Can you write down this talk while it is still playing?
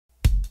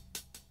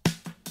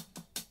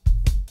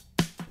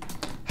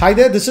Hi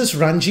there, this is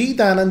Ranjit,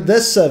 and in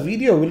this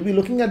video we'll be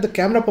looking at the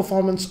camera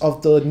performance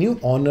of the new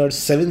Honor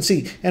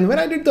 7C. And when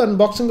I did the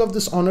unboxing of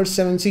this Honor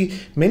 7C,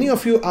 many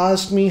of you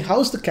asked me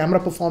how's the camera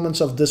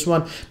performance of this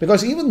one,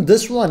 because even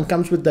this one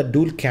comes with the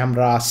dual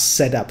camera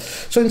setup.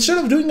 So instead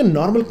of doing a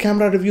normal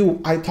camera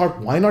review, I thought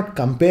why not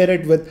compare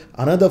it with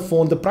another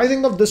phone. The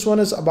pricing of this one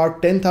is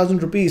about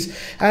 10,000 rupees,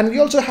 and we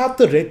also have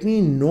the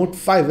Redmi Note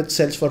 5 which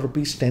sells for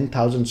rupees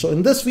 10,000. So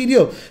in this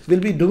video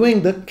we'll be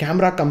doing the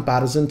camera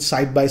comparison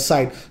side by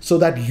side so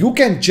that you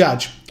can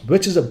judge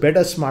which is a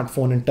better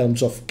smartphone in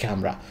terms of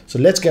camera. So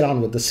let's get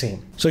on with the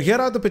same. So here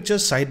are the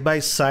pictures side by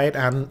side,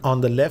 and on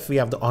the left we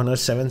have the Honor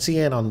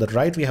 7C and on the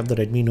right we have the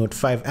Redmi Note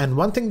 5. And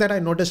one thing that I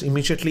noticed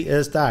immediately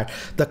is that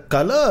the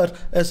color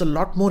is a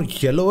lot more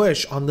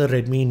yellowish on the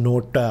Redmi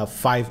Note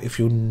 5 if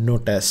you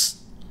notice.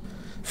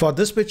 For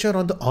this picture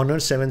on the Honor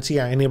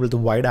 7C, I enabled the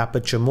wide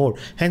aperture mode.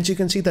 Hence, you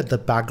can see that the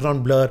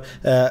background blur,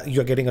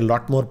 you're getting a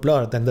lot more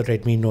blur than the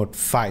Redmi Note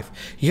 5.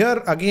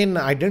 Here, again,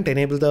 I didn't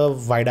enable the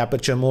wide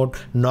aperture mode,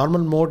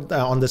 normal mode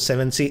on the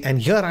 7C, and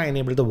here I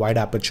enabled the wide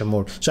aperture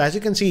mode. So as you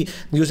can see,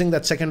 using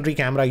that secondary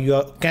camera,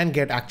 you can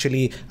get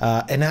actually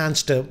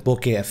enhanced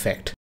bokeh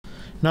effect.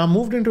 Now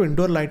moved into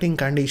indoor lighting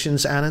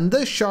conditions, and in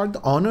this shot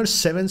the Honor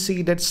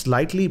 7C did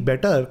slightly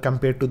better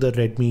compared to the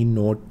Redmi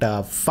Note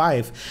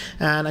 5.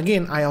 And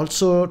again, I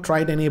also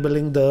tried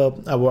enabling the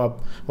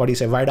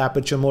wide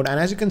aperture mode,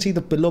 and as you can see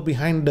the pillow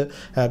behind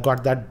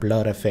got that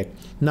blur effect.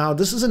 Now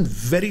this is in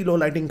very low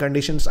lighting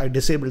conditions. I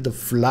disabled the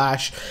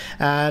flash,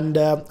 and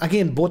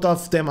again both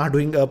of them are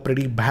doing a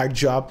pretty bad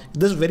job.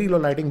 This is very low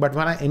lighting, but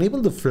when I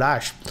enable the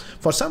flash,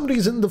 for some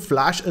reason the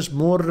flash is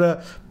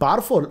more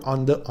powerful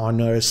on the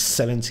Honor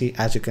 7C,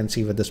 as you can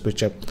see with this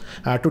picture.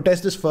 To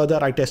test this further,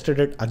 I tested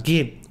it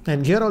again,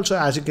 and here also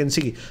as you can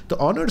see the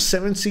Honor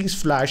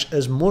 7C's flash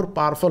is more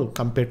powerful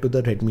compared to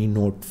the Redmi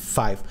Note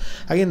 5.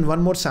 Again,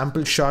 one more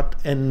sample shot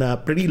in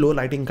pretty low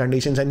lighting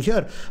conditions, and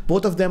here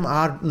both of them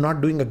are not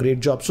doing a great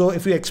job. So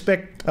if you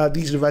expect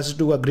these devices to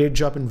do a great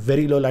job in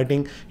very low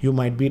lighting, you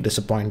might be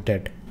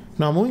disappointed.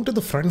 Now moving to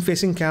the front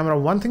facing camera,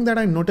 one thing that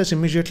I noticed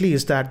immediately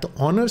is that the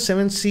Honor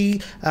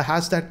 7C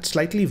has that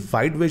slightly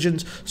wide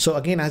visions. So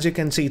again, as you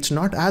can see, it's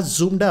not as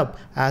zoomed up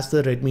as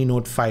the Redmi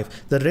Note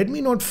 5. The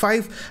Redmi Note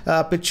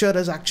 5 picture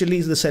is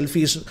actually, the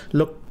selfies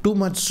look too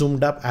much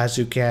zoomed up, as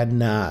you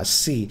can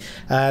see.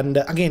 And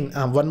again,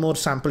 one more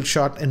sample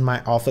shot in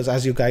my office,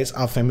 as you guys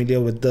are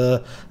familiar with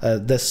the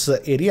this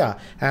area,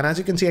 and as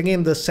you can see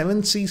again the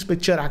 7C's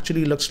picture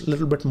actually looks a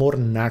little bit more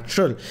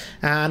natural.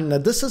 And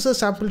this is a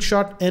sample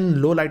shot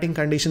in low lighting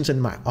conditions in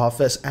my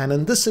office, and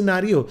in this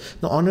scenario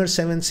the Honor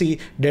 7C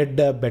did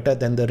better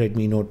than the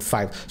Redmi Note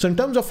 5. So in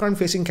terms of front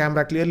facing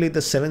camera, clearly the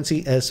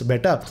 7C is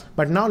better.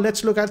 But now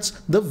let's look at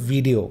the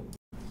video.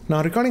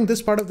 Now recording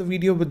this part of the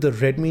video with the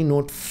Redmi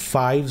Note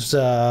 5's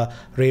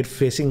rear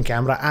facing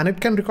camera, and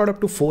it can record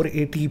up to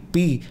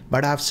 480p,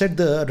 but I've set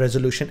the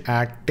resolution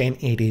at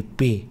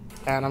 1080p.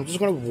 And I'm just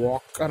going to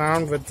walk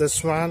around with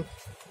this one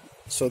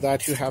so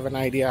that you have an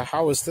idea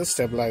how is the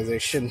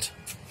stabilization.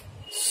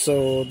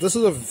 So this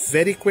is a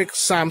very quick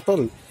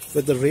sample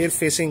with the rear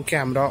facing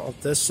camera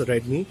of this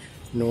Redmi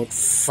Note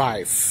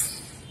 5.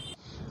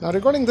 Now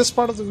recording this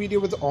part of the video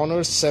with the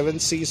Honor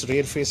 7C's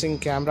rear facing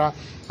camera,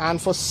 and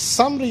for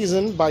some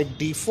reason by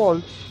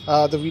default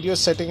the video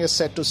setting is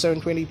set to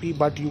 720p,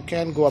 but you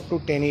can go up to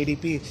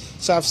 1080p.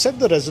 So I've set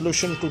the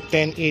resolution to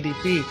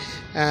 1080p,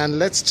 and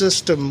let's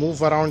just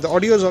move around. The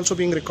audio is also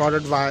being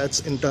recorded via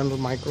its internal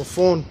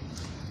microphone.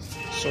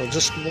 So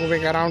just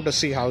moving around to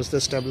see how's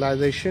the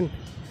stabilization.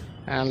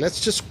 And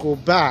let's just go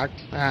back,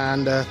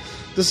 and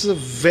this is a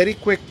very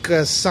quick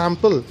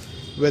sample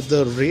with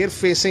the rear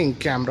facing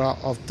camera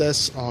of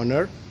this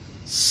Honor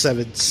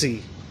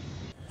 7C.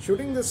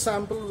 Shooting this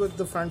sample with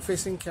the front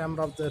facing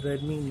camera of the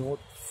Redmi Note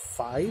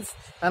 5,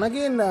 and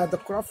again the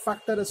crop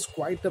factor is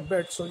quite a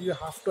bit, so you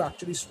have to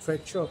actually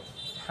stretch your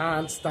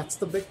hands. That's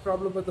the big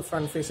problem with the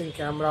front facing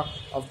camera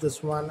of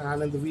this one,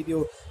 and in the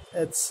video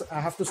I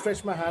have to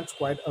stretch my hands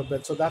quite a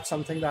bit, so that's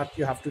something that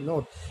you have to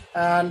note.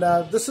 And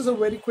this is a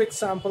very quick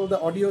sample. The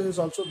audio is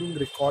also being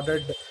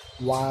recorded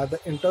via the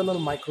internal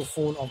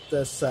microphone of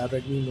this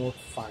Redmi Note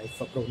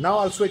 5 Pro. Now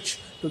I'll switch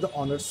to the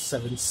Honor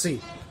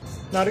 7C.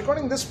 Now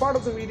recording this part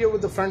of the video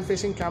with the front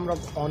facing camera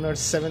of the Honor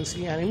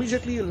 7C, and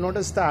immediately you'll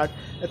notice that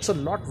it's a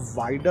lot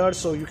wider,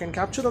 so you can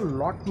capture a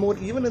lot more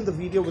even in the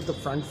video with the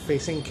front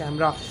facing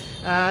camera.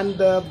 And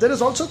there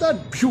is also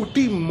that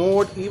beauty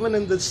mode. Even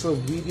in this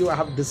video I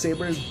have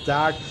disabled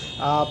that,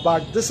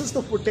 but this is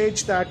the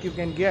footage that you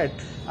can get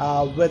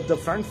with the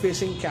front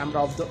facing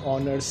camera of the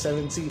Honor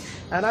 7C.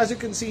 And as you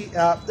can see,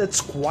 it's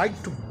quite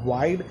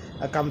wide,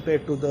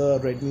 compared to the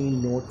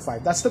Redmi Note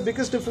 5. That's the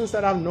biggest difference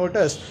that I've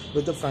noticed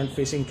with the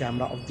front-facing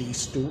camera of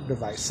these two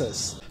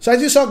devices. So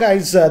as you saw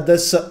guys,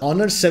 this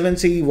Honor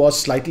 7C was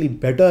slightly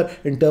better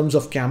in terms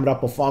of camera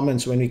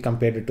performance when we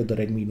compared it to the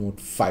Redmi Note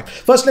 5.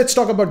 First, let's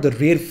talk about the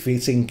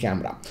rear-facing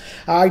camera.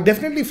 I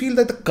definitely feel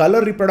that the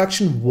color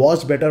reproduction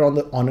was better on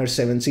the Honor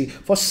 7C.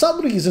 For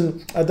some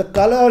reason, the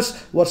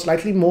colors were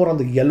slightly more on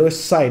the yellowish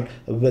side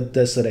with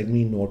this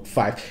Redmi Note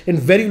 5. In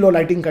very low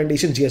lighting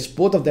conditions, yes,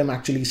 both of them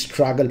actually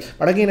struggle.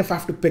 But again, if I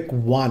have to pick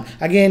one,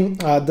 again,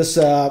 this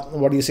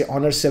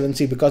Honor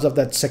 7C, because of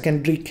that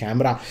secondary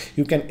camera,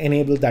 you can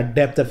enable that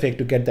depth effect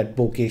to get that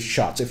bokeh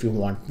shots if you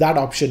want. That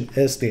option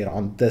is there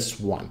on this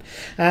one.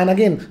 And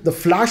again, the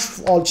flash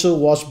also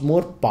was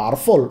more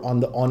powerful on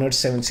the Honor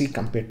 7C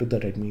compared to the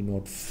Redmi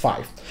Note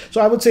 5.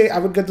 So I would say I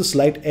would get the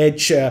slight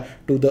edge to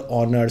the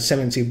Honor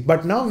 7C.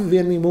 But now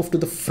when we move to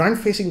the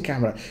front-facing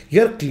camera,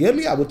 here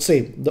clearly I would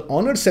say the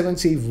Honor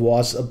 7C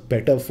was a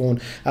better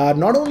phone.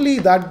 Not only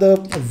that, the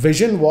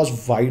vision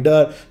was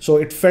wider, so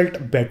it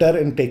felt better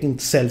in taking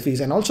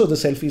selfies, and also the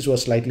selfies were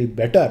slightly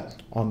better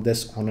on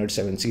this Honor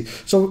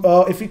 7C.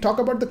 So if we talk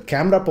about the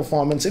camera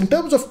performance, in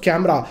terms of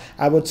camera,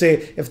 I would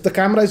say if the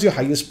camera is your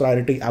highest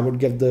priority, I would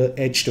give the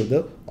edge to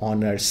the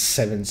Honor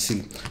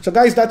 7C. So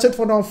guys, that's it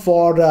for now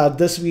for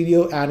this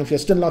video, and if you're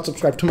still not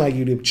subscribed to my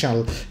YouTube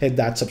channel, hit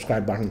that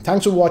subscribe button.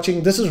 Thanks for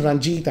watching. This is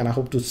Ranjit, and I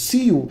hope to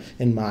see you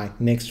in my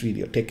next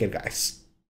video. Take care guys.